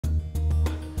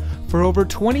For over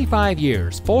 25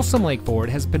 years, Folsom Lake Ford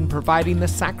has been providing the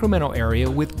Sacramento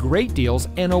area with great deals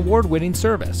and award-winning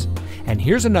service. And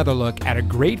here's another look at a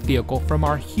great vehicle from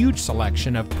our huge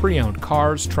selection of pre-owned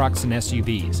cars, trucks, and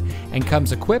SUVs, and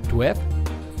comes equipped with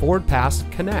Ford Pass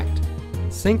Connect,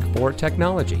 Sync 4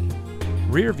 technology,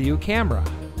 rear view camera,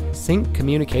 sync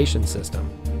communication system,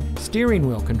 steering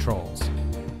wheel controls,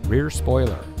 rear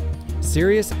spoiler,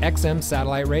 Sirius XM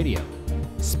satellite radio,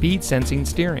 speed sensing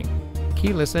steering,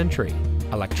 keyless entry,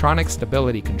 electronic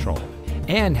stability control,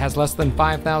 and has less than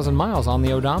 5,000 miles on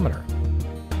the odometer.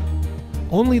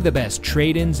 Only the best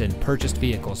trade-ins and purchased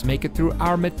vehicles make it through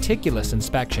our meticulous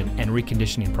inspection and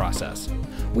reconditioning process.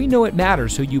 We know it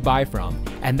matters who you buy from,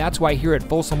 and that's why here at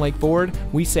Folsom Lake Ford,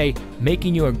 we say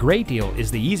making you a great deal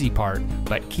is the easy part,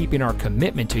 but keeping our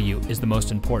commitment to you is the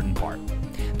most important part.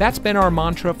 That's been our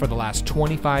mantra for the last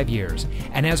 25 years,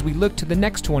 and as we look to the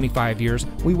next 25 years,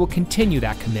 we will continue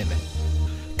that commitment.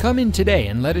 Come in today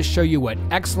and let us show you what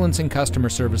excellence in customer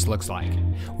service looks like.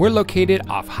 We're located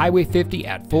off Highway 50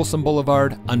 at Folsom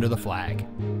Boulevard under the flag.